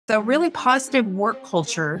a really positive work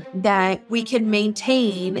culture that we can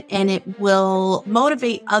maintain, and it will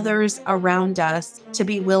motivate others around us to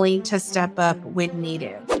be willing to step up when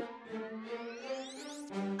needed.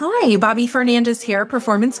 Hi, Bobby Fernandez here,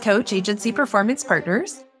 Performance Coach, Agency Performance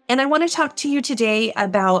Partners. And I want to talk to you today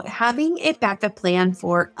about having a backup plan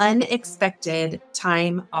for unexpected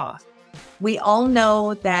time off. We all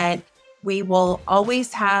know that we will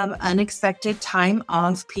always have unexpected time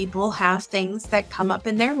off. People have things that come up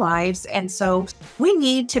in their lives. And so we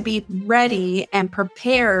need to be ready and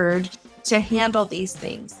prepared to handle these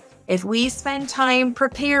things. If we spend time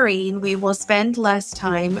preparing, we will spend less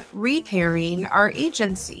time repairing our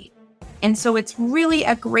agency. And so it's really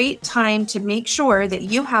a great time to make sure that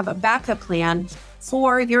you have a backup plan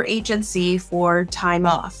for your agency for time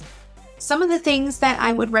off. Some of the things that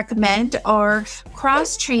I would recommend are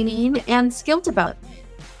cross-training and skill development.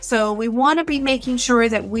 So we want to be making sure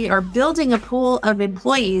that we are building a pool of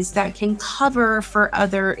employees that can cover for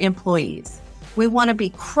other employees. We want to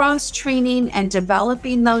be cross-training and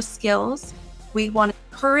developing those skills. We want to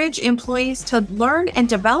encourage employees to learn and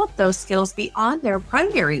develop those skills beyond their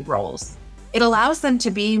primary roles. It allows them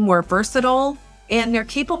to be more versatile, and they're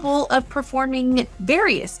capable of performing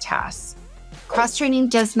various tasks. Cross-training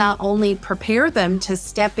does not only prepare them to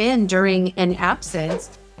step in during an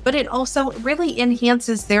absence, but it also really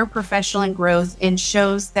enhances their professional growth and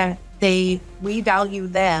shows that we value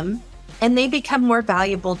them and they become more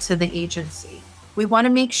valuable to the agency. We want to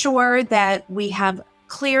make sure that we have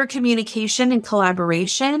clear communication and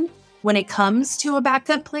collaboration when it comes to a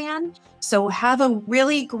backup plan. So have a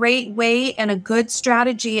really great way and a good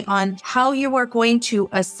strategy on how you are going to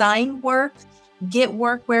assign work, get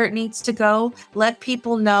work where it needs to go, let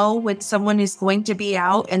people know when someone is going to be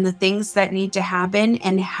out and the things that need to happen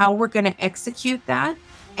and how we're going to execute that.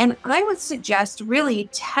 And I would suggest really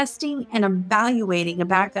testing and evaluating a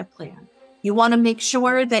backup plan. You want to make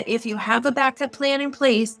sure that if you have a backup plan in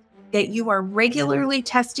place, that you are regularly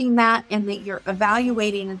testing that and that you're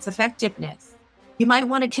evaluating its effectiveness. You might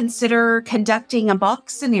want to consider conducting a mock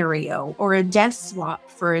scenario or a desk swap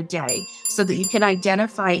for a day so that you can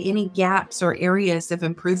identify any gaps or areas of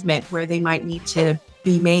improvement where they might need to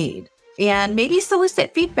be made. And maybe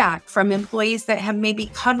solicit feedback from employees that have maybe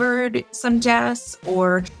covered some desks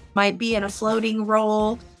or might be in a floating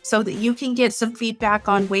role so that you can get some feedback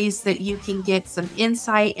on ways that you can get some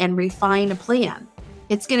insight and refine a plan.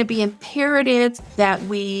 It's going to be imperative that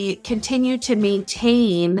we continue to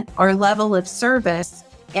maintain our level of service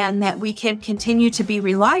and that we can continue to be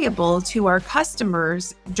reliable to our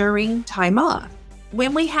customers during time off.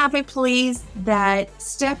 When we have employees that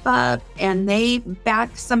step up and they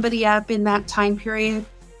back somebody up in that time period,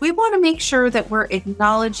 we want to make sure that we're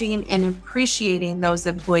acknowledging and appreciating those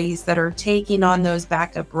employees that are taking on those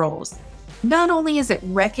backup roles. Not only is it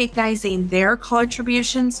recognizing their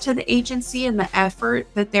contributions to the agency and the effort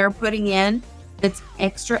that they're putting in, that's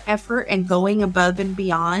extra effort and going above and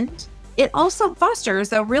beyond, it also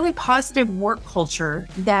fosters a really positive work culture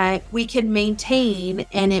that we can maintain,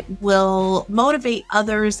 and it will motivate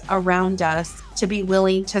others around us to be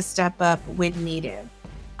willing to step up when needed.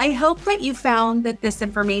 I hope that you found that this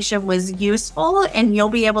information was useful and you'll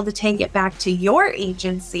be able to take it back to your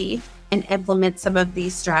agency and implement some of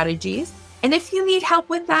these strategies. And if you need help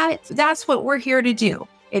with that, that's what we're here to do.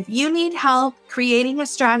 If you need help creating a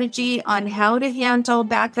strategy on how to handle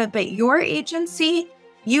backup at your agency,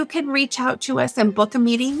 you can reach out to us and book a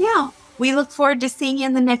meeting now. We look forward to seeing you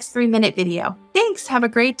in the next 3-minute video. Thanks. Have a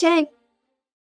great day.